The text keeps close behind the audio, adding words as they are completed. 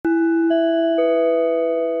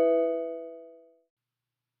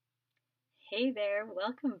Hey there,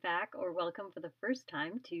 welcome back or welcome for the first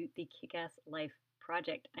time to the Kick-Ass Life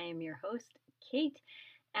Project. I am your host, Kate.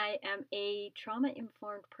 I am a trauma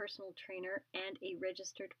informed personal trainer and a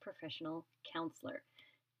registered professional counselor.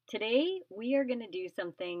 Today, we are going to do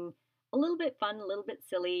something a little bit fun, a little bit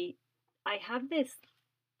silly. I have this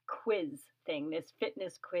quiz thing, this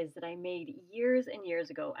fitness quiz that I made years and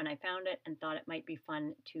years ago, and I found it and thought it might be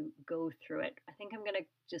fun to go through it. I think I'm going to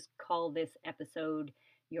just call this episode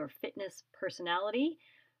Your Fitness Personality.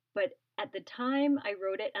 But at the time I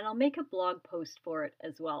wrote it, and I'll make a blog post for it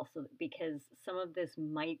as well, so because some of this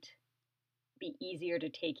might be easier to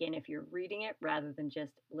take in if you're reading it rather than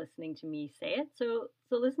just listening to me say it. So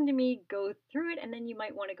listen to me go through it, and then you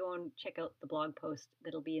might want to go and check out the blog post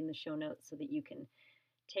that'll be in the show notes so that you can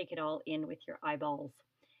take it all in with your eyeballs.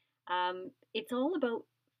 It's all about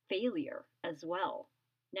failure as well.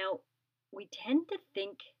 Now, we tend to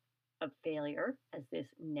think of failure as this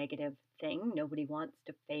negative thing. Nobody wants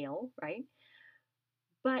to fail, right?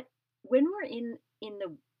 But when we're in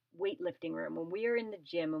the weightlifting room, when we are in the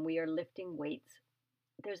gym and we are lifting weights,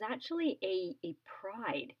 there's actually a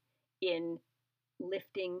pride in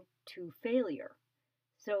lifting to failure.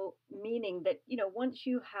 So meaning that, once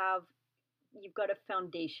you've got a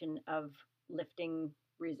foundation of lifting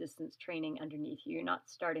resistance training underneath you. You're not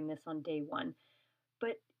starting this on day one,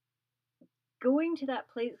 but going to that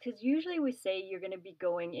place, because usually we say you're going to be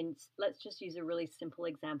going in, let's just use a really simple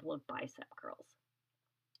example of bicep curls.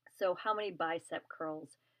 So how many bicep curls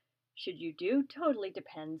should you do? Totally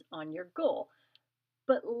depends on your goal.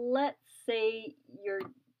 But let's say you're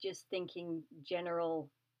just thinking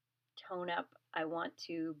general tone up, I want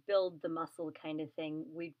to build the muscle kind of thing,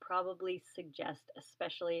 we'd probably suggest,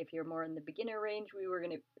 especially if you're more in the beginner range, we were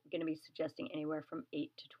going to be suggesting anywhere from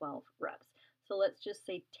 8 to 12 reps. So let's just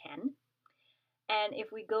say 10. And if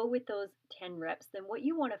we go with those 10 reps, then what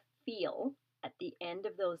you want to feel at the end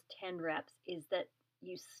of those 10 reps is that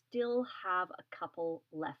you still have a couple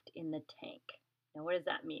left in the tank. Now, what does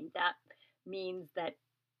that mean? That means that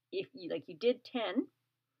if you did 10,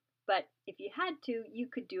 but if you had to, you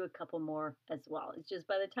could do a couple more as well. It's just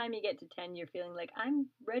by the time you get to 10, you're feeling like, I'm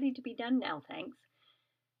ready to be done now, thanks.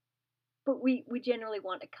 But we generally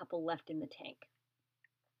want a couple left in the tank.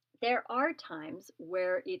 There are times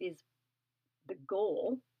where it is the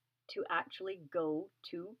goal to actually go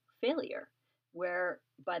to failure, where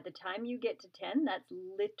by the time you get to 10, that's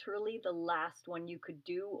literally the last one you could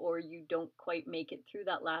do, or you don't quite make it through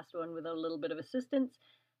that last one with a little bit of assistance.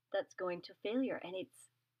 That's going to failure, and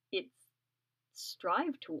it's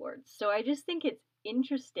strive towards. So I just think it's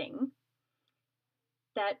interesting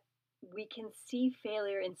that we can see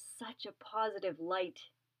failure in such a positive light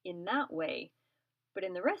in that way, but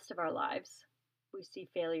in the rest of our lives, we see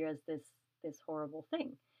failure as this horrible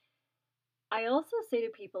thing. I also say to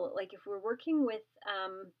people, like if we're working with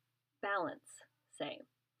balance, say,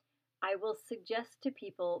 I will suggest to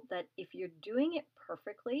people that if you're doing it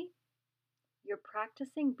perfectly, you're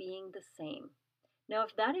practicing being the same. Now,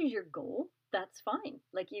 if that is your goal, that's fine.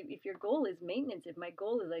 Like if your goal is maintenance, if my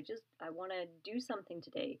goal is I want to do something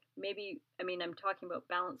today, maybe, I'm talking about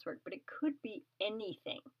balance work, but it could be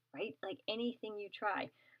anything, right? Like anything you try.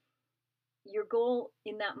 Your goal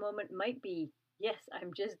in that moment might be, yes,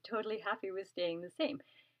 I'm just totally happy with staying the same.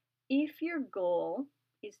 If your goal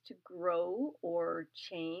is to grow or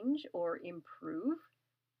change or improve,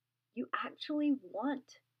 you actually want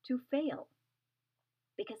to fail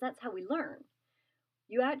because that's how we learn.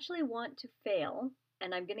 You actually want to fail,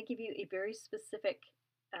 and I'm going to give you a very specific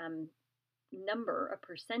number, a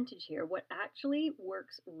percentage here. What actually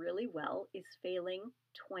works really well is failing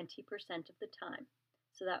 20% of the time.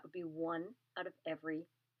 So that would be 1 out of every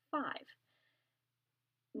 5.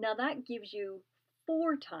 Now that gives you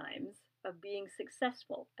 4 times of being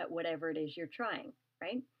successful at whatever it is you're trying,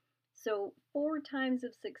 right? So 4 times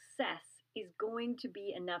of success is going to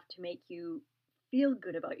be enough to make you feel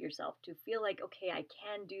good about yourself, to feel like, okay, I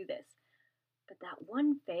can do this. But that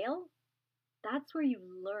one fail, that's where you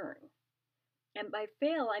learn. And by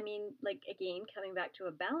fail, I mean, like, again, coming back to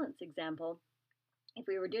a balance example, if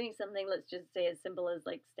we were doing something, let's just say as simple as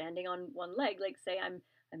like standing on one leg, like say I'm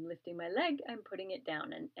lifting my leg, I'm putting it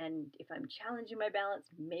down. And if I'm challenging my balance,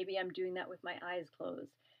 maybe I'm doing that with my eyes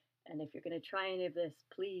closed. And if you're going to try any of this,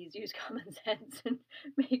 please use common sense and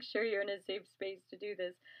make sure you're in a safe space to do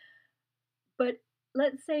this. But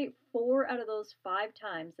let's say 4 out of those 5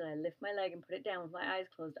 times that I lift my leg and put it down with my eyes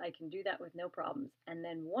closed, I can do that with no problems. And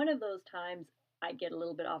then one of those times I get a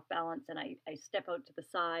little bit off balance and I step out to the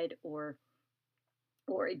side, or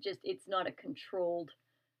it's not a controlled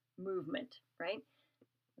movement, right?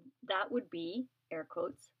 That would be, air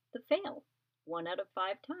quotes, the fail 1 out of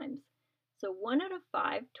 5 times. So 1 out of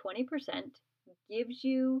 5, 20%, gives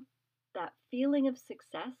you that feeling of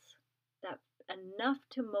success, that enough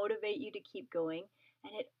to motivate you to keep going,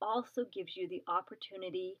 and it also gives you the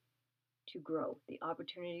opportunity to grow, the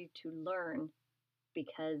opportunity to learn,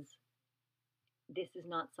 because this is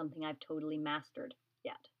not something I've totally mastered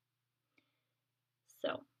yet.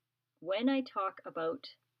 So, when I talk about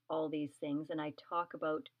all these things and I talk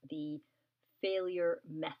about the failure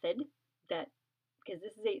method, that because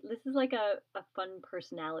this is like a fun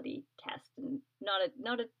personality test, and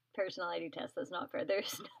not a personality test. That's not fair.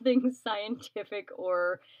 There's nothing scientific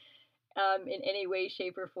or in any way,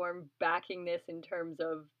 shape, or form backing this in terms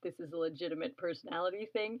of this is a legitimate personality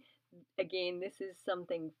thing. Again, this is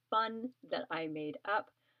something fun that I made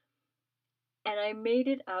up. And I made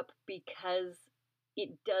it up because it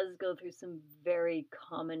does go through some very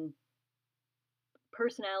common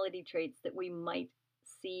personality traits that we might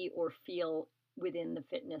see or feel within the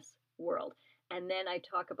fitness world. And then I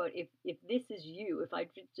talk about if this is you, if I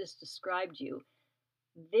just described you,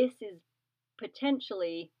 this is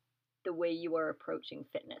potentially the way you are approaching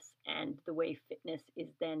fitness and the way fitness is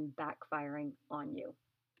then backfiring on you.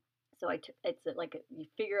 So it's like you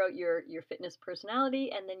figure out your fitness personality,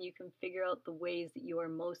 and then you can figure out the ways that you are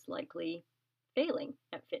most likely failing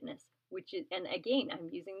at fitness. Which is, and again, I'm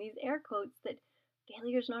using these air quotes, that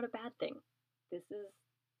failure is not a bad thing. This is,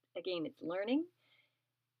 again, it's learning.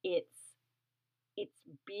 It's it's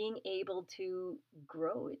being able to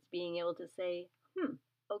grow. It's being able to say,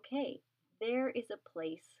 okay, there is a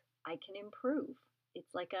place I can improve.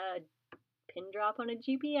 It's like a pin drop on a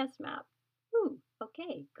GPS map. Ooh,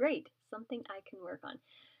 okay, great. Something I can work on.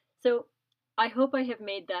 So I hope I have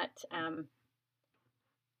made that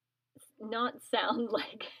not sound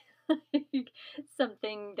like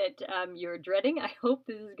something that you're dreading. I hope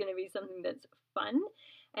this is going to be something that's fun.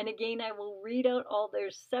 And again, I will read out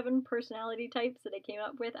there's 7 personality types that I came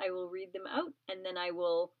up with. I will read them out, and then I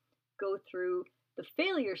will go through the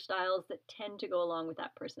failure styles that tend to go along with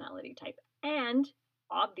that personality type. And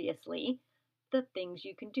obviously, the things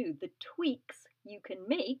you can do, the tweaks you can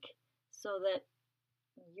make so that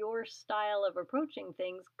your style of approaching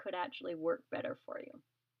things could actually work better for you.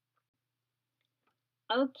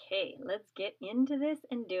 Okay, let's get into this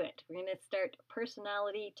and do it. We're going to start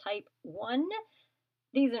personality type 1.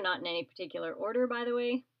 These are not in any particular order, by the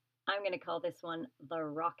way. I'm going to call this one the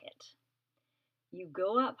rocket. You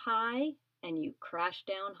go up high and you crash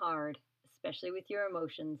down hard, especially with your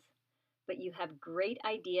emotions. But you have great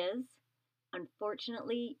ideas.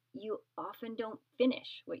 Unfortunately, you often don't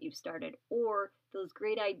finish what you've started, or those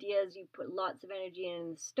great ideas you put lots of energy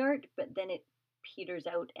in the start, but then it peters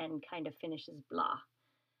out and kind of finishes blah.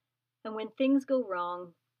 And when things go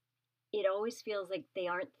wrong, it always feels like they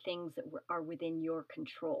aren't things that are within your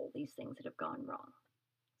control, these things that have gone wrong.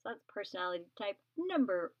 So that's personality type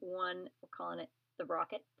number 1. We're calling it the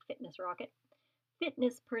rocket, fitness rocket.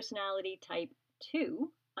 Fitness personality type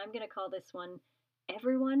 2, I'm going to call this one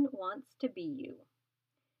everyone wants to be you.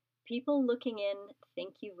 People looking in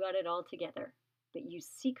think you've got it all together, but you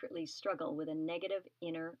secretly struggle with a negative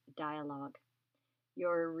inner dialogue.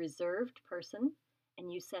 You're a reserved person,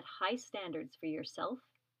 and you set high standards for yourself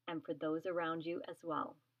and for those around you as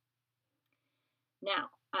well. Now,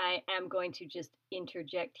 I am going to just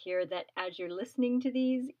interject here that as you're listening to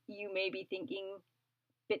these, you may be thinking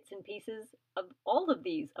bits and pieces of all of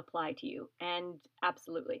these apply to you. And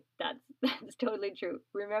absolutely, that's totally true.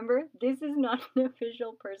 Remember, this is not an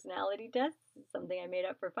official personality test. This is something I made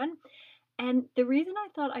up for fun. And the reason I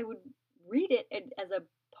thought I would read it as a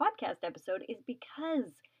podcast episode is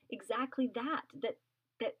because exactly that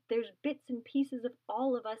there's bits and pieces of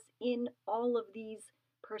all of us in all of these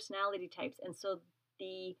personality types. And so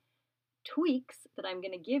the tweaks that I'm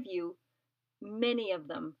going to give you, many of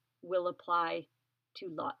them will apply to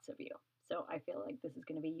lots of you. So I feel like this is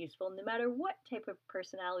going to be useful no matter what type of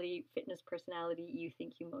personality, fitness personality you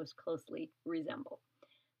think you most closely resemble.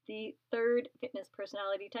 The third fitness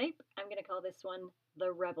personality type, I'm going to call this one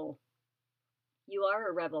the rebel. You are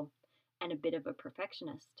a rebel and a bit of a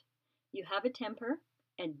perfectionist. You have a temper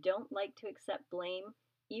and don't like to accept blame,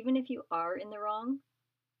 even if you are in the wrong,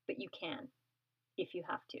 but you can, if you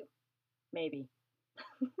have to. Maybe.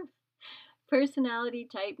 Personality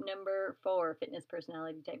type number 4, fitness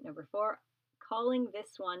personality type number 4, calling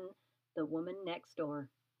this one the woman next door.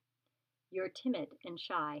 You're timid and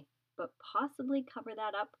shy, but possibly cover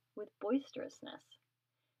that up with boisterousness.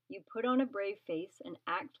 You put on a brave face and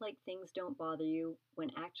act like things don't bother you when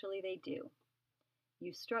actually they do.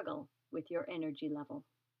 You struggle with your energy level.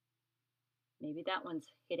 Maybe that one's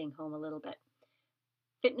hitting home a little bit.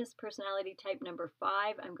 Fitness personality type number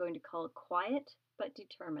 5, I'm going to call quiet but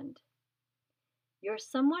determined. You're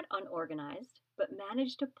somewhat unorganized, but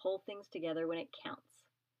manage to pull things together when it counts.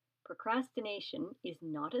 Procrastination is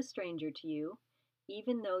not a stranger to you,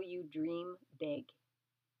 even though you dream big.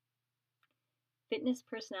 Fitness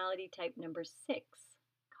personality type number 6,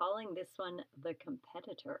 calling this one the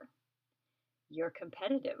competitor. You're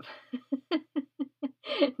competitive.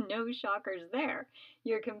 No shockers there.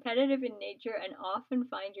 You're competitive in nature and often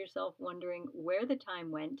find yourself wondering where the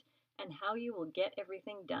time went and how you will get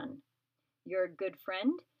everything done. You're a good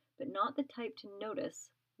friend, but not the type to notice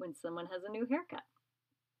when someone has a new haircut.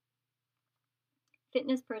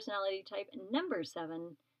 Fitness personality type number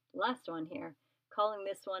 7, last one here, calling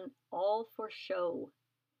this one all for show.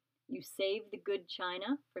 You save the good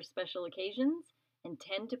china for special occasions and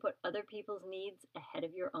tend to put other people's needs ahead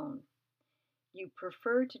of your own. You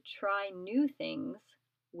prefer to try new things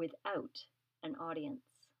without an audience.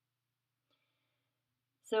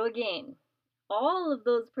 So again, all of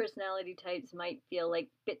those personality types might feel like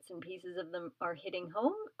bits and pieces of them are hitting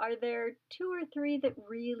home. Are there 2 or 3 that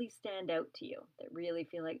really stand out to you, that really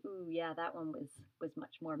feel like, ooh, yeah, that one was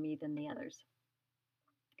much more me than the others?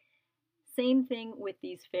 Same thing with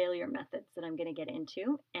these failure methods that I'm going to get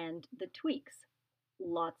into and the tweaks.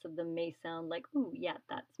 Lots of them may sound like, ooh, yeah,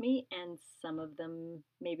 that's me, and some of them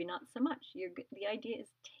maybe not so much. The idea is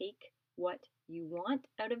take what you want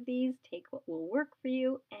out of these, take what will work for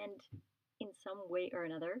you, and in some way or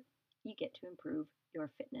another, you get to improve your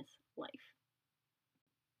fitness life.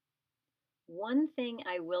 One thing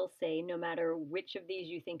I will say, no matter which of these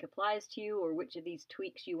you think applies to you or which of these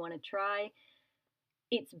tweaks you want to try,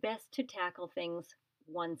 it's best to tackle things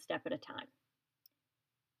one step at a time.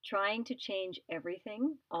 Trying to change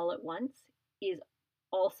everything all at once is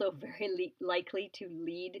also very likely to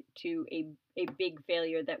lead to a big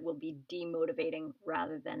failure that will be demotivating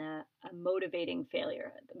rather than a motivating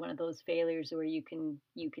failure. One of those failures where you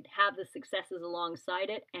could have the successes alongside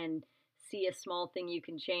it and see a small thing you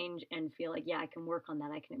can change and feel like, yeah, I can work on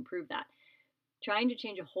that, I can improve that. Trying to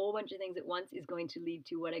change a whole bunch of things at once is going to lead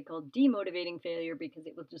to what I call demotivating failure, because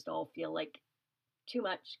it will just all feel like too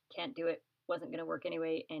much, can't do it, wasn't going to work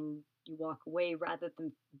anyway, and you walk away rather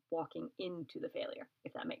than walking into the failure,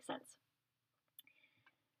 if that makes sense.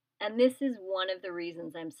 And this is one of the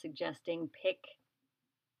reasons I'm suggesting pick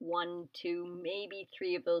 1, 2, maybe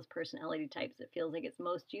 3 of those personality types that feels like it's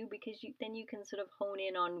most you, because then you can sort of hone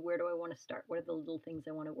in on where do I want to start, what are the little things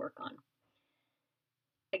I want to work on.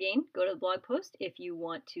 Again, go to the blog post if you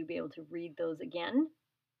want to be able to read those again.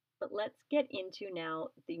 But let's get into now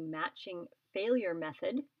the matching failure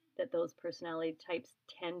method that those personality types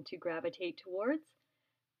tend to gravitate towards,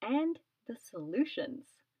 and the solutions.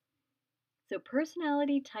 So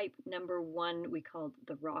personality type number 1 we called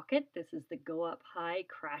the rocket. This is the go up high,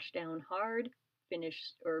 crash down hard, finish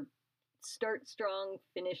or start strong,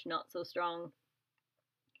 finish not so strong.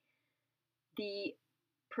 The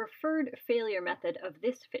preferred failure method of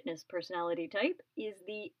this fitness personality type is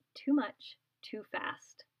the too much, too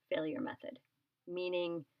fast failure method,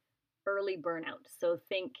 meaning early burnout. So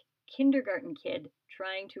think kindergarten kid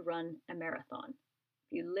trying to run a marathon.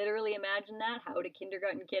 If you literally imagine that, how would a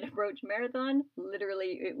kindergarten kid approach marathon?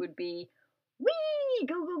 Literally, it would be, wee,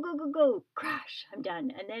 go, go, go, go, go, crash, I'm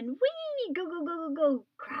done. And then, wee, go, go, go, go, go,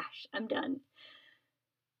 crash, I'm done.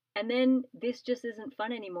 And then this just isn't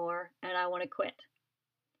fun anymore, and I want to quit.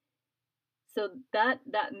 So that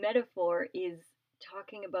metaphor is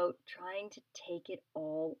talking about trying to take it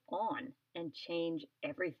all on and change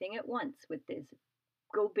everything at once with this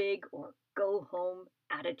go big or go home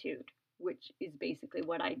attitude, which is basically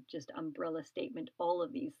what I just umbrella statement all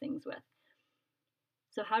of these things with.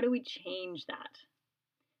 So how do we change that?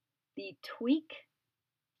 The tweak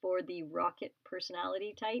for the rocket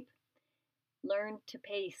personality type, learn to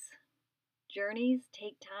pace. Journeys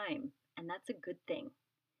take time, and that's a good thing.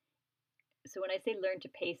 So when I say learn to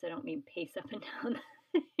pace, I don't mean pace up and down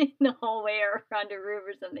in the hallway or around a room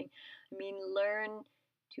or something. I mean learn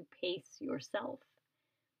to pace yourself.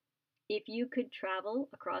 If you could travel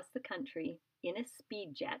across the country in a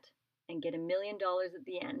speed jet and get $1 million at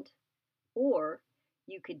the end, or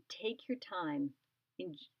you could take your time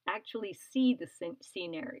and actually see the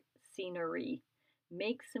scenery,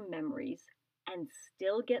 make some memories, and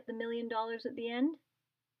still get the $1 million at the end,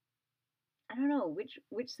 I don't know,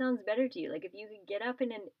 which sounds better to you? Like if you could get up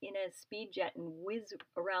in a speed jet and whiz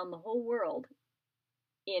around the whole world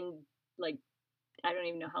in, like, I don't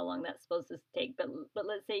even know how long that's supposed to take, but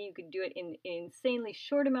let's say you could do it in an insanely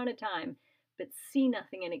short amount of time, but see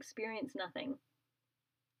nothing and experience nothing.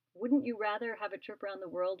 Wouldn't you rather have a trip around the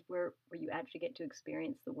world where you actually get to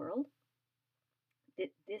experience the world?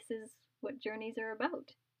 This is what journeys are about,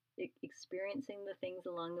 experiencing the things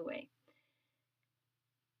along the way.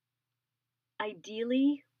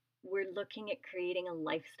 Ideally, we're looking at creating a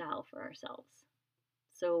lifestyle for ourselves.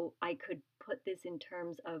 So I could put this in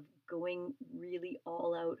terms of going really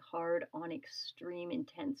all out hard on extreme,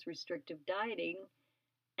 intense, restrictive dieting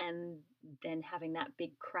and then having that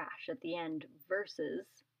big crash at the end versus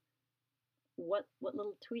what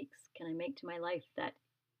little tweaks can I make to my life that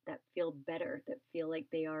feel better, that feel like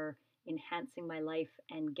they are enhancing my life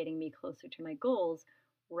and getting me closer to my goals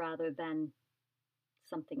rather than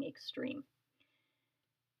something extreme.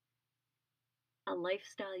 A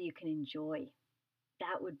lifestyle you can enjoy.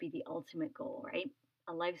 That would be the ultimate goal, right?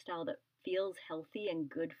 A lifestyle that feels healthy and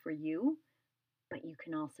good for you, but you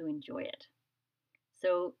can also enjoy it.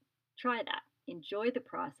 So try that. Enjoy the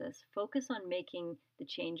process. Focus on making the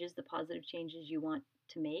changes, the positive changes you want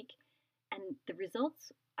to make. And the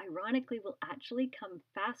results, ironically, will actually come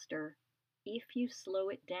faster if you slow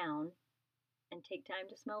it down and take time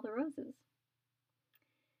to smell the roses.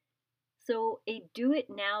 So, a do it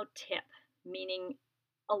now tip, meaning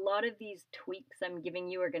a lot of these tweaks I'm giving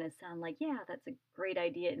you are going to sound like, yeah, that's a great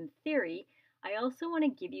idea in theory. I also want to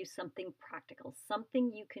give you something practical,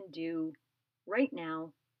 something you can do right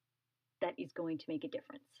now that is going to make a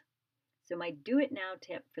difference. So, my do it now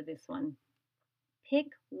tip for this one, pick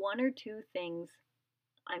one or two things.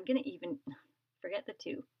 I'm going to even forget the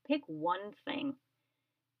two. Pick one thing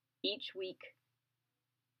each week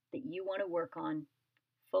that you want to work on.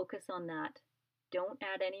 Focus on that. Don't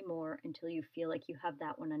add any more until you feel like you have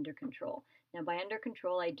that one under control. Now, by under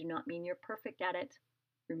control, I do not mean you're perfect at it.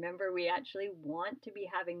 Remember, we actually want to be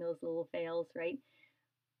having those little fails, right?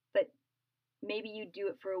 But maybe you do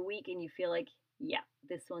it for a week and you feel like, yeah,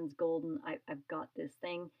 this one's golden. I've got this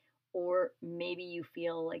thing. Or maybe you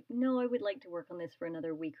feel like, no, I would like to work on this for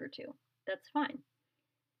another week or two. That's fine.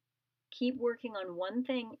 Keep working on one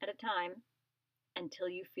thing at a time until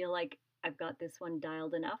you feel like I've got this one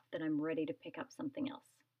dialed enough that I'm ready to pick up something else.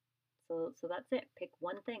 So that's it. Pick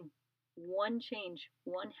one thing, one change,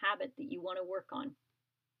 one habit that you want to work on.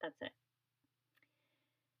 That's it.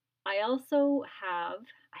 I also have,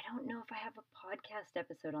 I don't know if I have a podcast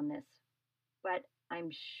episode on this, but I'm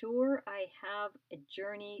sure I have a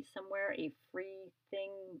journey somewhere, a free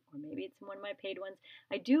thing, or maybe it's in one of my paid ones.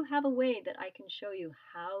 I do have a way that I can show you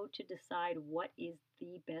how to decide what is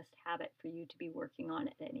the best habit for you to be working on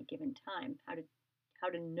at any given time. How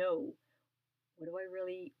to know, what do I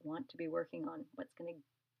really want to be working on? What's going to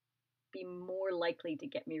be more likely to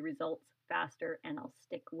get me results faster, and I'll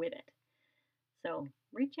stick with it. So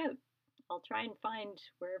reach out. I'll try and find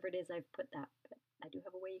wherever it is I've put that, but I do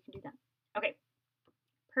have a way you can do that. Okay.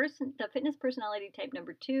 The fitness personality type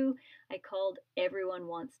number 2, I called everyone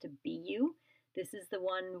wants to be you. This is the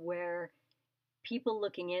one where people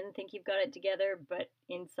looking in think you've got it together, but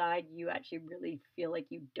inside you actually really feel like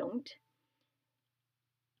you don't.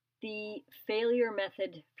 The failure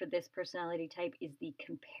method for this personality type is the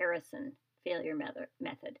comparison failure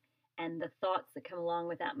method. And the thoughts that come along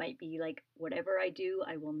with that might be like, whatever I do,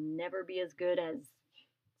 I will never be as good as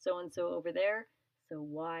so and so over there. So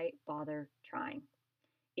why bother trying?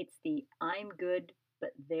 It's the I'm good,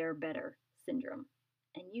 but they're better syndrome.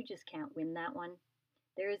 And you just can't win that one.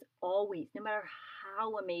 There is always, no matter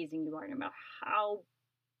how amazing you are, no matter how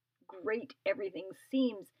great everything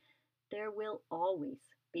seems, there will always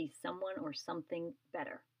be someone or something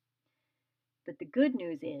better. But the good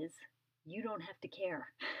news is you don't have to care.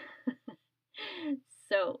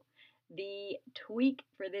 So the tweak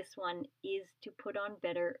for this one is to put on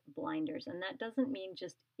better blinders. And that doesn't mean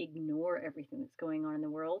just ignore everything that's going on in the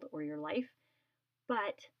world or your life,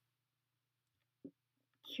 but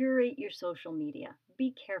curate your social media.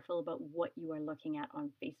 Be careful about what you are looking at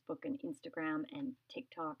on Facebook and Instagram and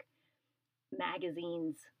TikTok,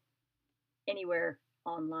 magazines, anywhere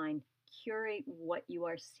online. Curate what you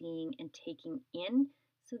are seeing and taking in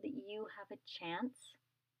so that you have a chance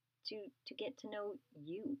to get to know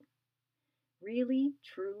you. Really,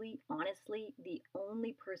 truly, honestly, the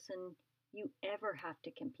only person you ever have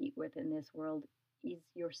to compete with in this world is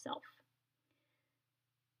yourself.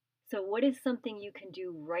 So, what is something you can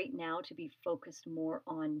do right now to be focused more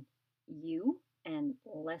on you and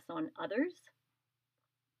less on others?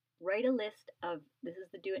 Write a list of, this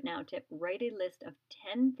is the do it now tip, write a list of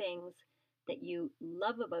 10 things that you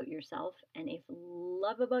love about yourself. And if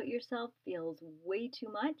love about yourself feels way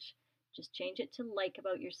too much, just change it to like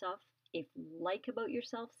about yourself. If like about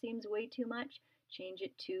yourself seems way too much, change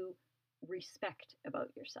it to respect about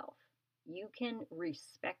yourself. You can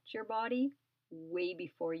respect your body way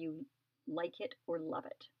before you like it or love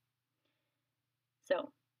it.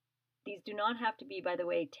 So, these do not have to be, by the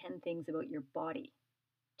way, 10 things about your body.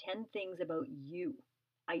 10 things about you.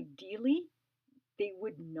 Ideally, they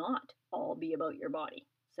would not all be about your body.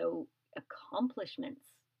 So accomplishments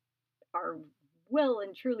are well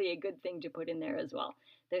and truly a good thing to put in there as well.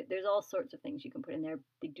 There's all sorts of things you can put in there.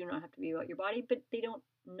 They do not have to be about your body, but they don't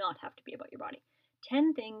not have to be about your body.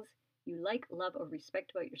 10 things you like, love, or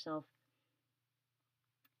respect about yourself.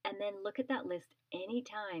 And then look at that list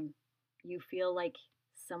anytime you feel like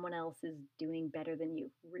someone else is doing better than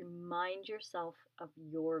you. Remind yourself of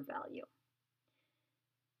your value.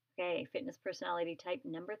 Okay, fitness personality type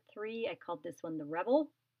number 3. I called this one the rebel.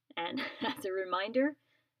 And as a reminder,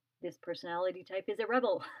 this personality type is a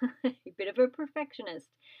rebel, a bit of a perfectionist.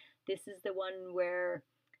 This is the one where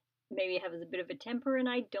maybe I have a bit of a temper and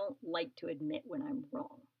I don't like to admit when I'm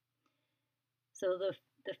wrong. So the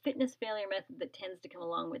fitness failure method that tends to come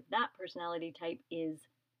along with that personality type is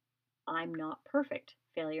I'm not perfect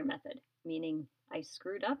failure method, meaning I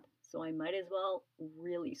screwed up, so I might as well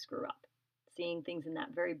really screw up. Seeing things in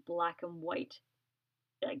that very black and white,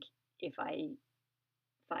 like if I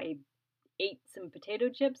ate some potato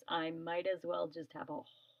chips, I might as well just have a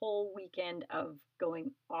whole weekend of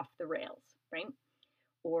going off the rails, right?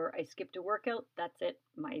 Or I skipped a workout, that's it.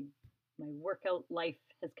 My workout life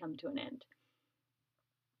has come to an end.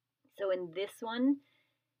 So in this one,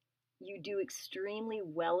 you do extremely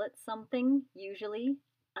well at something, usually,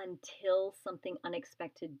 until something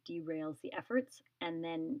unexpected derails the efforts, and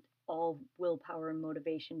then all willpower and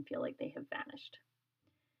motivation feel like they have vanished.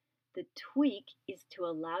 The tweak is to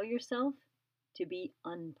allow yourself to be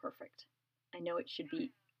unperfect. I know it should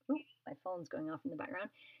be, oh, my phone's going off in the background.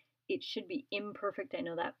 It should be imperfect, I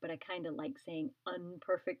know that, but I kind of like saying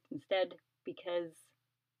unperfect instead because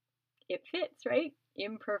it fits, right?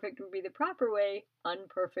 Imperfect would be the proper way.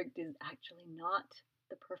 Unperfect is actually not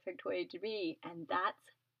the perfect way to be. And that's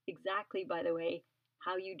exactly, by the way,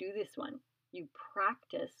 how you do this one. You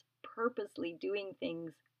practice purposely doing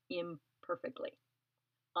things imperfectly.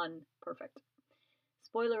 Unperfect.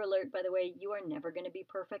 Spoiler alert, by the way, you are never going to be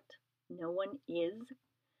perfect. No one is.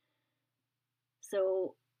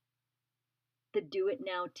 So, the do it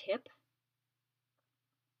now tip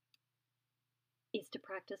is to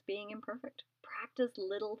practice being imperfect. Practice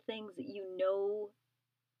little things that you know,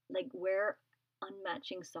 like wear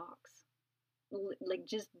unmatching socks. Like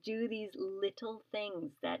just do these little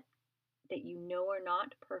things that you know are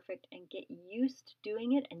not perfect and get used to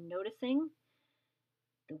doing it and noticing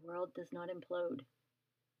the world does not implode.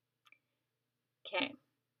 Okay.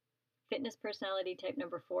 Fitness personality type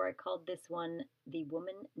number 4, I called this one the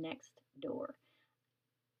woman next door.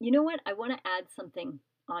 You know what? I want to add something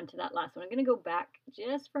onto that last one. I'm going to go back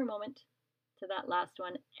just for a moment to that last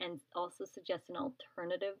one and also suggest an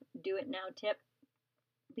alternative do it now tip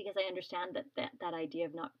because I understand that idea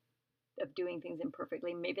of doing things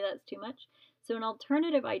imperfectly, maybe that's too much. So an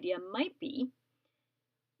alternative idea might be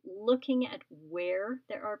looking at where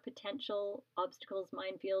there are potential obstacles,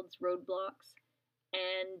 minefields, roadblocks,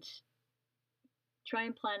 and try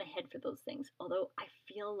and plan ahead for those things. Although I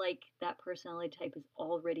feel like that personality type is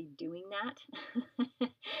already doing that.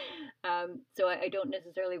 So I don't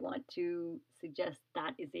necessarily want to suggest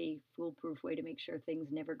that is a foolproof way to make sure things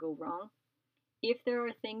never go wrong. If there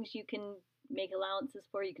are things you can make allowances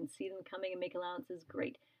for, you can see them coming and make allowances,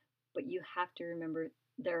 great. But you have to remember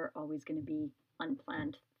there are always going to be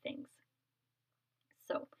unplanned things.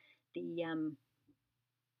 So the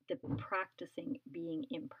practicing being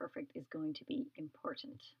imperfect is going to be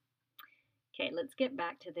important. Okay, let's get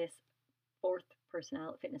back to this 4th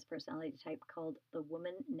fitness personality type called the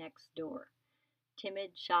woman next door. Timid,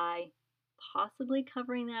 shy, possibly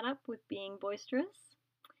covering that up with being boisterous,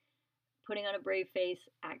 putting on a brave face,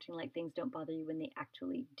 acting like things don't bother you when they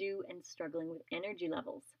actually do, and struggling with energy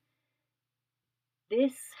levels.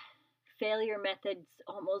 This failure method's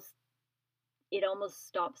almost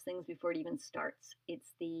stops things before it even starts.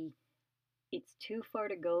 It's too far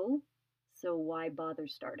to go, so why bother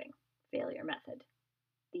starting failure method.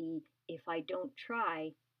 The if I don't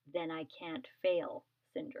try, then I can't fail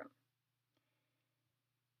syndrome.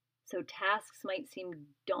 So tasks might seem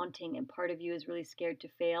daunting and part of you is really scared to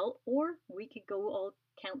fail, or we could go all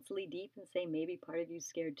counsely deep and say maybe part of you is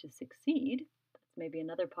scared to succeed. That's maybe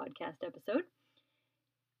another podcast episode.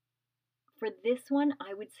 For this one,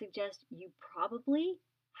 I would suggest you probably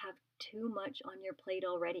have too much on your plate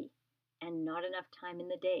already and not enough time in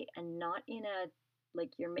the day, and not in a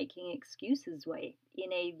like you're making excuses way,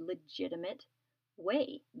 in a legitimate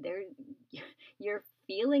way. You're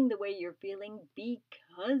feeling the way you're feeling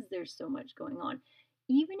because there's so much going on.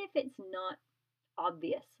 Even if it's not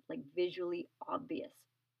obvious, like visually obvious,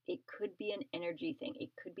 it could be an energy thing.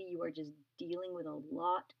 It could be you are just dealing with a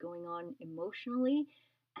lot going on emotionally,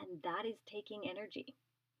 and that is taking energy.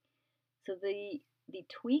 So the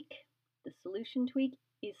tweak, the solution tweak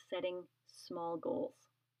is setting small goals,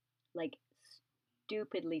 like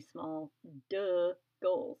stupidly small, duh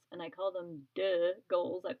goals. And I call them duh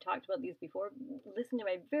goals. I've talked about these before. Listen to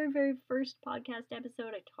my very, very first podcast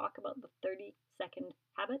episode. I talk about the 30-second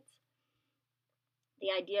habits.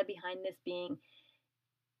 The idea behind this being,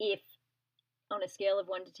 if on a scale of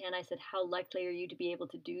 1 to 10, I said, how likely are you to be able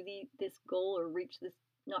to do this goal, or reach this,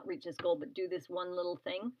 not reach this goal, but do this one little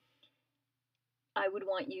thing? I would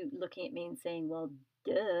want you looking at me and saying, well,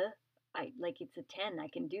 duh, it's a 10. I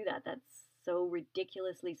can do that. That's so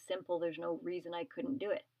ridiculously simple. There's no reason I couldn't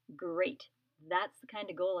do it. Great. That's the kind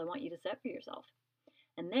of goal I want you to set for yourself.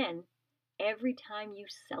 And then every time you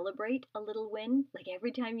celebrate a little win, like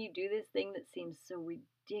every time you do this thing that seems so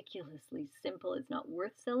ridiculously simple, it's not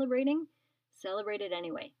worth celebrating, celebrate it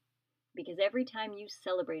anyway. Because every time you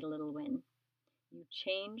celebrate a little win, you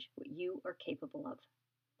change what you are capable of.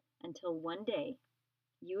 Until one day,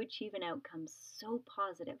 you achieve an outcome so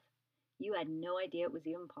positive, you had no idea it was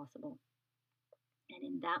even possible. And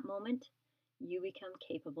in that moment, you become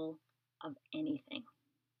capable of anything.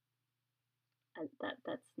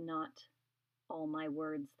 That's not all my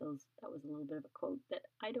words. That was a little bit of a quote that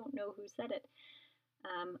I don't know who said it.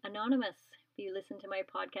 Anonymous, if you listened to my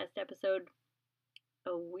podcast episode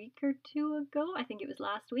a week or two ago, I think it was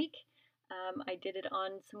last week, I did it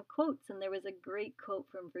on some quotes, and there was a great quote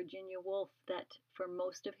from Virginia Woolf that for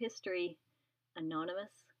most of history,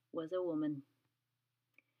 Anonymous was a woman.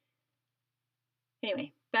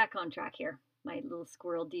 Anyway, back on track here. My little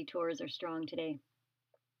squirrel detours are strong today.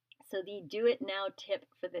 So the do it now tip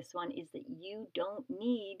for this one is that you don't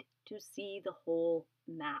need to see the whole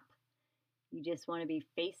map. You just want to be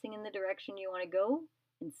facing in the direction you want to go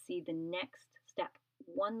and see the next step,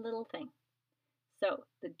 one little thing. So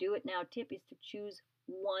the do it now tip is to choose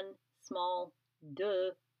one small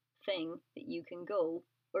thing that you can go,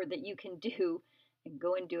 or that you can do, and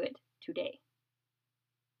go and do it today.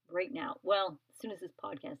 Right now. Well, as soon as this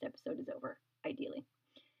podcast episode is over, ideally.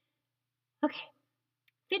 Okay.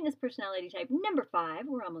 Fitness personality type number 5.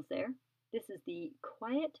 We're almost there. This is the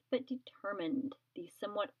quiet but determined, the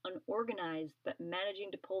somewhat unorganized but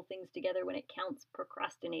managing to pull things together when it counts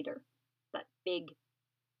procrastinator. But big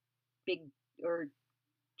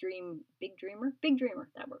dreamer,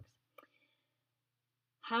 that works.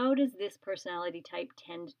 How does this personality type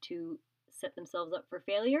tend to set themselves up for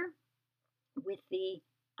failure? With the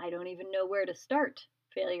I don't even know where to start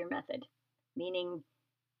failure method, meaning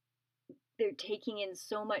they're taking in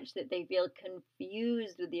so much that they feel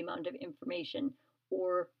confused with the amount of information,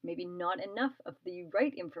 or maybe not enough of the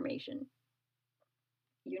right information.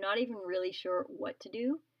 You're not even really sure what to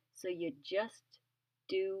do, so you just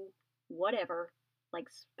do whatever, like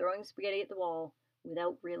throwing spaghetti at the wall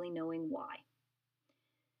without really knowing why.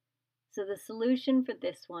 So the solution for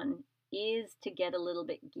this one is to get a little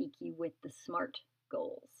bit geeky with the SMART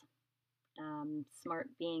goals. SMART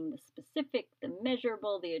being the specific, the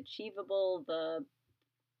measurable, the achievable,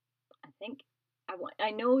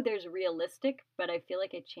 I know there's realistic, but I feel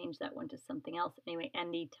like I changed that one to something else anyway,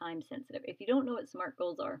 and the time sensitive. If you don't know what SMART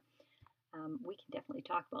goals are, we can definitely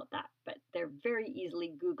talk about that, but they're very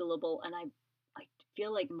easily Googleable, and I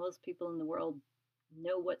feel like most people in the world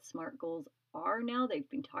know what SMART goals are now. They've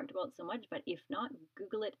been talked about so much, but if not,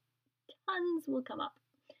 Google it. Tons will come up.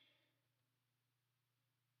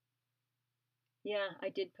 Yeah, I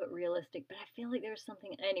did put realistic, but I feel like there's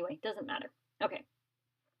something. Anyway, doesn't matter. Okay.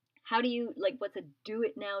 How do you, what's a do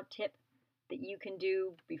it now tip that you can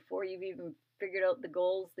do before you've even figured out the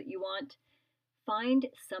goals that you want? Find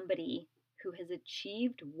somebody who has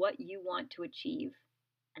achieved what you want to achieve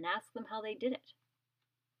and ask them how they did it.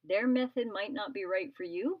 Their method might not be right for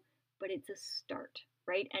you, but it's a start,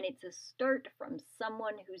 right? And it's a start from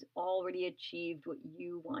someone who's already achieved what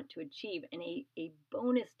you want to achieve. And a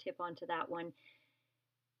bonus tip onto that one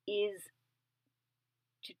is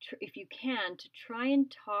if you can, to try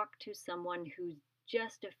and talk to someone who's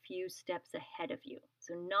just a few steps ahead of you.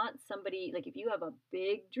 So not somebody, like if you have a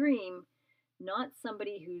big dream, not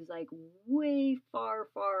somebody who's like way far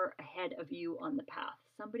ahead of you on the path.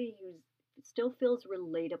 Somebody who still feels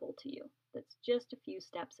relatable to you, that's just a few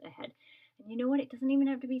steps ahead. And you know what? It doesn't even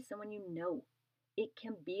have to be someone you know. It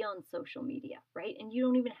can be on social media, right? And you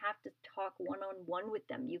don't even have to talk one-on-one with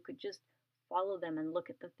them. You could just follow them and look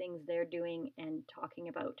at the things they're doing and talking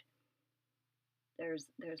about. There's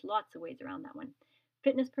lots of ways around that one.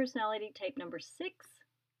 Fitness personality type number 6.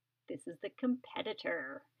 This is the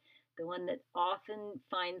competitor, the one that often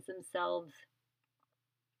finds themselves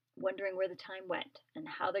wondering where the time went and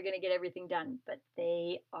how they're going to get everything done, but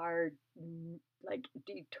they are like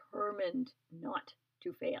determined not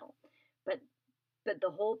to fail,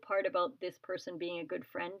 about this person being a good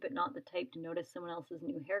friend but not the type to notice someone else's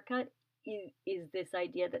new haircut is this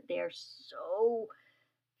idea that they are so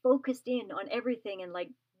focused in on everything and like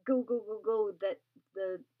go, go, go, go, that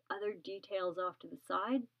the other details off to the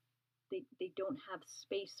side, they don't have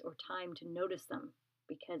space or time to notice them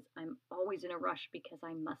because I'm always in a rush because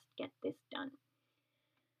I must get this done.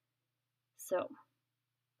 So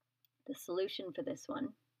the solution for this one,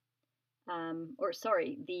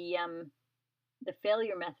 the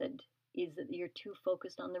failure method is that you're too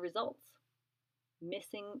focused on the results,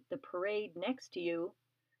 missing the parade next to you,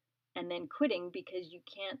 and then quitting because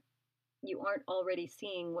you aren't already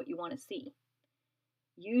seeing what you want to see.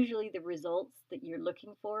 Usually the results that you're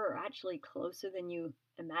looking for are actually closer than you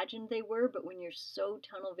imagined they were, but when you're so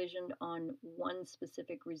tunnel visioned on one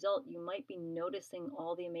specific result, you might be noticing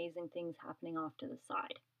all the amazing things happening off to the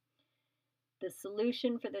side. The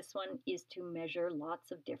solution for this one is to measure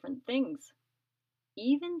lots of different things,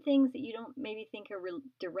 even things that you don't maybe think are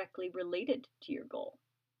directly related to your goal.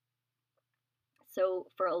 So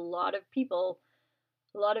for a lot of people,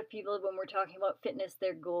 when we're talking about fitness,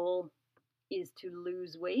 their goal is to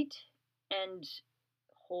lose weight, and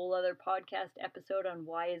whole other podcast episode on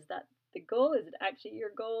why is that the goal? Is it actually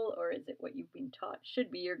your goal, or is it what you've been taught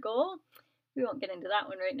should be your goal? We won't get into that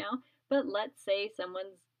one right now, but let's say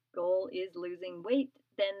someone's goal is losing weight,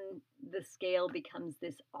 then the scale becomes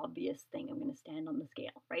this obvious thing. I'm going to stand on the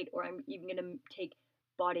scale, right? Or I'm even going to take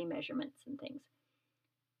body measurements and things.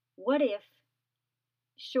 What if,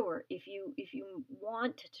 sure, if you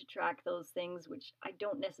want to track those things, which I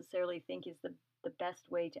don't necessarily think is the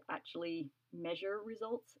best way to actually measure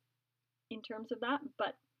results in terms of that,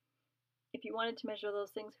 but if you wanted to measure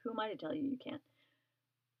those things, who am I to tell you can't?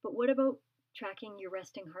 But what about tracking your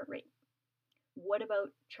resting heart rate? What about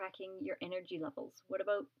tracking your energy levels? What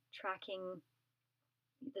about tracking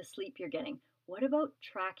the sleep you're getting? What about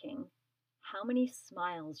tracking how many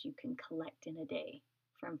smiles you can collect in a day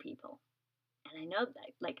from people? And I know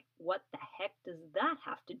that, like, what the heck does that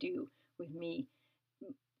have to do with me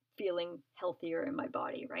feeling healthier in my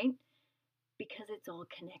body, right? Because it's all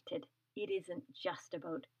connected. It isn't just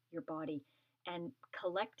about your body. And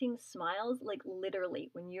collecting smiles, like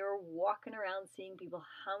literally, when you're walking around seeing people,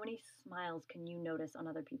 how many smiles can you notice on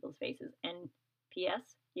other people's faces? And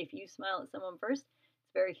P.S., if you smile at someone first,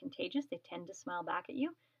 it's very contagious. They tend to smile back at you.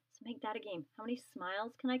 So make that a game. How many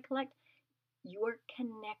smiles can I collect? You're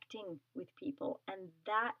connecting with people. And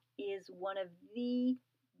that is one of the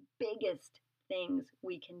biggest things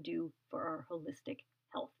we can do for our holistic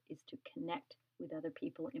health, is to connect with other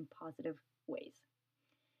people in positive ways.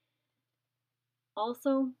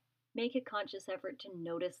 Also, make a conscious effort to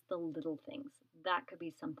notice the little things. That could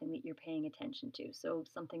be something that you're paying attention to. So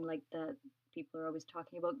something like the people are always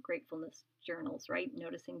talking about gratefulness journals, right?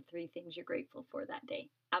 Noticing 3 things you're grateful for that day.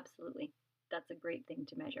 Absolutely. That's a great thing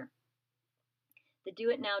to measure. The do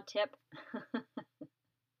it now tip.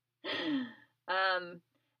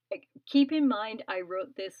 Keep in mind, I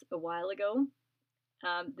wrote this a while ago.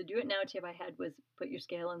 The do it now tip I had was put your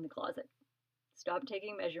scale in the closet. Stop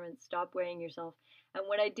taking measurements, stop weighing yourself. And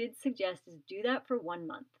what I did suggest is do that for 1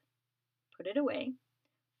 month. Put it away,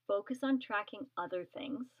 focus on tracking other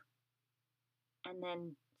things, and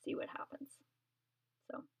then see what happens.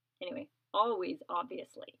 So anyway, always,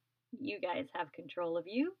 obviously, you guys have control of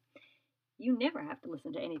you. You never have to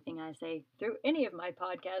listen to anything I say through any of my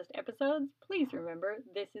podcast episodes. Please remember,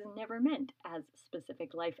 this is never meant as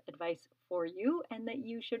specific life advice for you, and that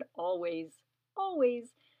you should always, always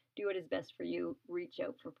do what is best for you. Reach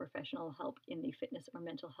out for professional help in the fitness or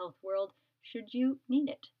mental health world should you need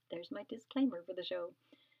it. There's my disclaimer for the show.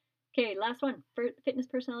 Okay, last one. For fitness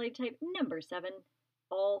personality type number 7,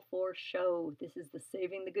 all for show. This is the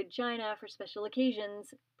saving the good china for special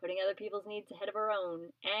occasions, putting other people's needs ahead of our own,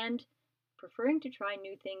 and preferring to try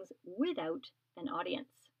new things without an audience.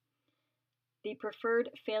 The preferred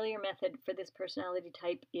failure method for this personality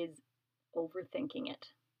type is overthinking it.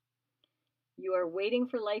 You are waiting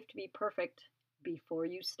for life to be perfect before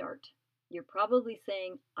you start. You're probably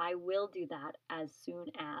saying, I will do that as soon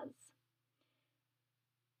as.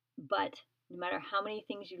 But no matter how many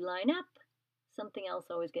things you line up, something else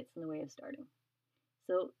always gets in the way of starting.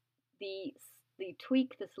 So the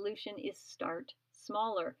tweak, the solution is start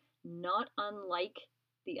smaller, not unlike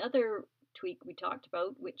the other tweak we talked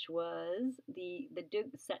about, which was the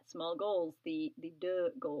set small goals, the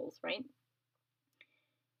goals, right?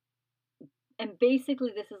 And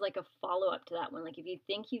basically this is like a follow-up to that one. Like if you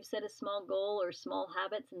think you've set a small goal or small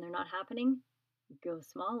habits and they're not happening, go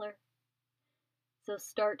smaller. So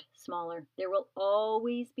start smaller. There will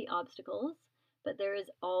always be obstacles, but there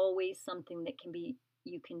is always something that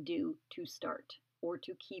you can do to start. or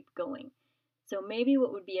to keep going. So maybe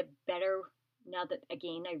what would be a better, now that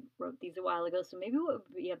again I wrote these a while ago, so maybe what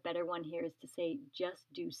would be a better one here is to say just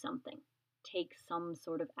do something, take some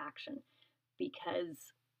sort of action, because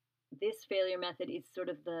this failure method is sort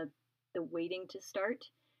of the waiting to start,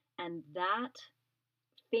 and that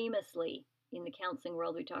famously, in the counseling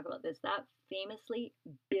world we talk about this, that famously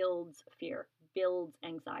builds fear, builds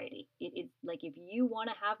anxiety. It is like if you want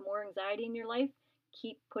to have more anxiety in your life,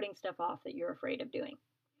 keep putting stuff off that you're afraid of doing.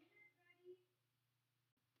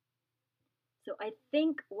 So I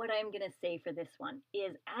think what I'm going to say for this one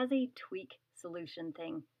is, as a tweak solution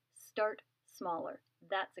thing, start smaller.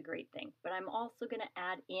 That's a great thing. But I'm also going to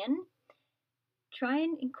add in, try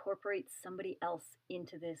and incorporate somebody else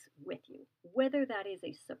into this with you, whether that is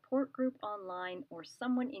a support group online or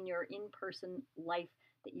someone in your in-person life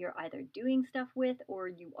that you're either doing stuff with or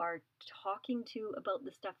you are talking to about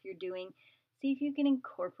the stuff you're doing. See if you can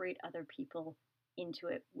incorporate other people into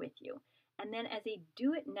it with you. And then as a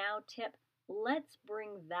do it now tip, let's bring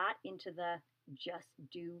that into the just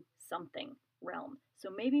do something realm. So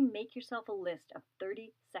maybe make yourself a list of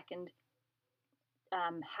 30-second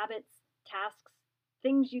habits, tasks,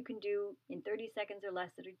 things you can do in 30 seconds or less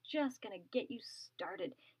that are just going to get you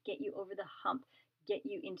started, get you over the hump, get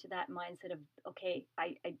you into that mindset of, okay,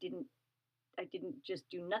 I didn't just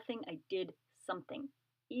do nothing, I did something,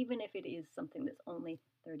 even if it is something that's only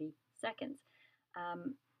 30 seconds.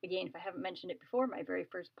 Again, if I haven't mentioned it before, my very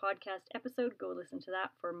first podcast episode, go listen to that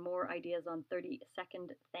for more ideas on 30-second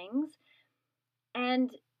things.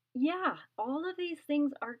 And yeah, all of these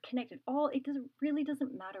things are connected. It really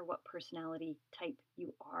doesn't matter what personality type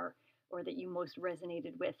you are or that you most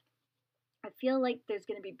resonated with. I feel like there's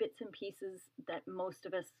going to be bits and pieces that most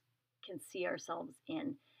of us can see ourselves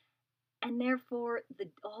in. And therefore,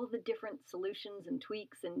 all the different solutions and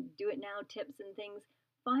tweaks and do it now tips and things,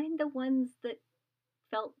 find the ones that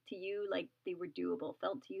felt to you like they were doable,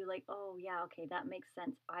 felt to you like, oh yeah, okay, that makes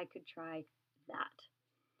sense. I could try that.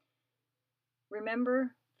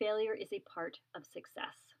 Remember, failure is a part of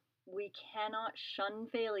success. We cannot shun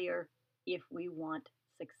failure if we want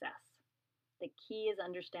success. The key is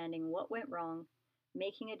understanding what went wrong,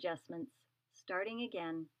 making adjustments, starting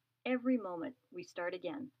again. Every moment we start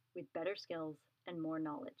again with better skills and more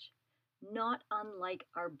knowledge. Not unlike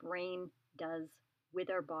our brain does with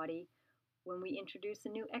our body when we introduce a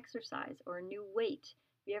new exercise or a new weight.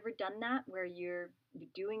 Have you ever done that where you're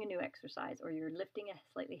doing a new exercise or you're lifting a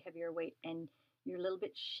slightly heavier weight and you're a little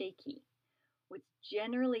bit shaky? What's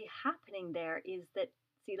generally happening there is that,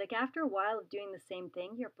 see, like after a while of doing the same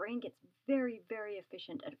thing, your brain gets very, very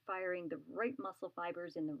efficient at firing the right muscle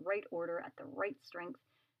fibers in the right order at the right strength.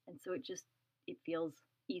 And so it feels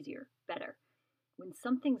easier, better. When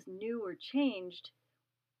something's new or changed,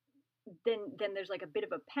 then there's like a bit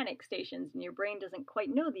of a panic stations and your brain doesn't quite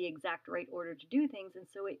know the exact right order to do things. And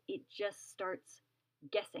so it just starts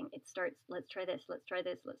guessing. It starts, let's try this, let's try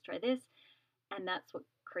this, let's try this. And that's what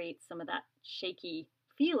creates some of that shaky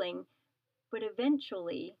feeling. But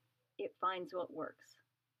eventually it finds what works.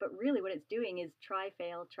 But really what it's doing is try,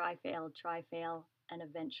 fail, try, fail, try, fail. And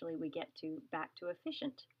eventually we get back to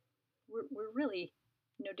efficient. We're really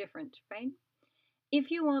no different, right? If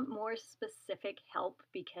you want more specific help,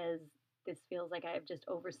 because this feels like I have just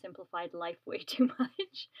oversimplified life way too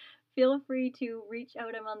much, feel free to reach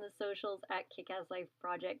out. I'm on the socials at Kickass Life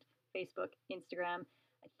Project, Facebook, Instagram.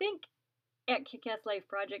 I think at Kickass Life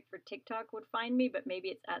Project for TikTok would find me, but maybe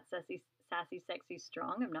it's at Sassy Sexy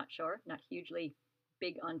Strong. I'm not sure. Not hugely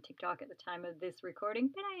big on TikTok at the time of this recording,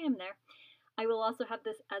 but I am there. I will also have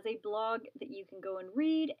this as a blog that you can go and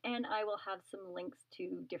read, and I will have some links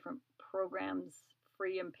to different programs,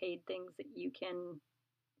 free and paid things that you can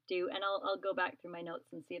do. And I'll go back through my notes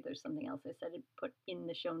and see if there's something else I said to put in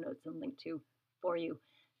the show notes and link to for you.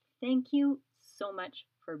 Thank you so much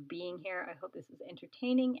for being here. I hope this is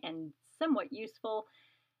entertaining and somewhat useful.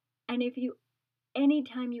 And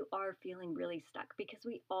anytime you are feeling really stuck, because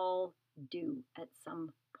we all do at some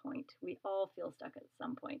point, we all feel stuck at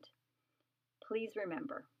some point, please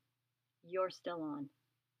remember, you're still on.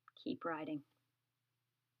 Keep riding.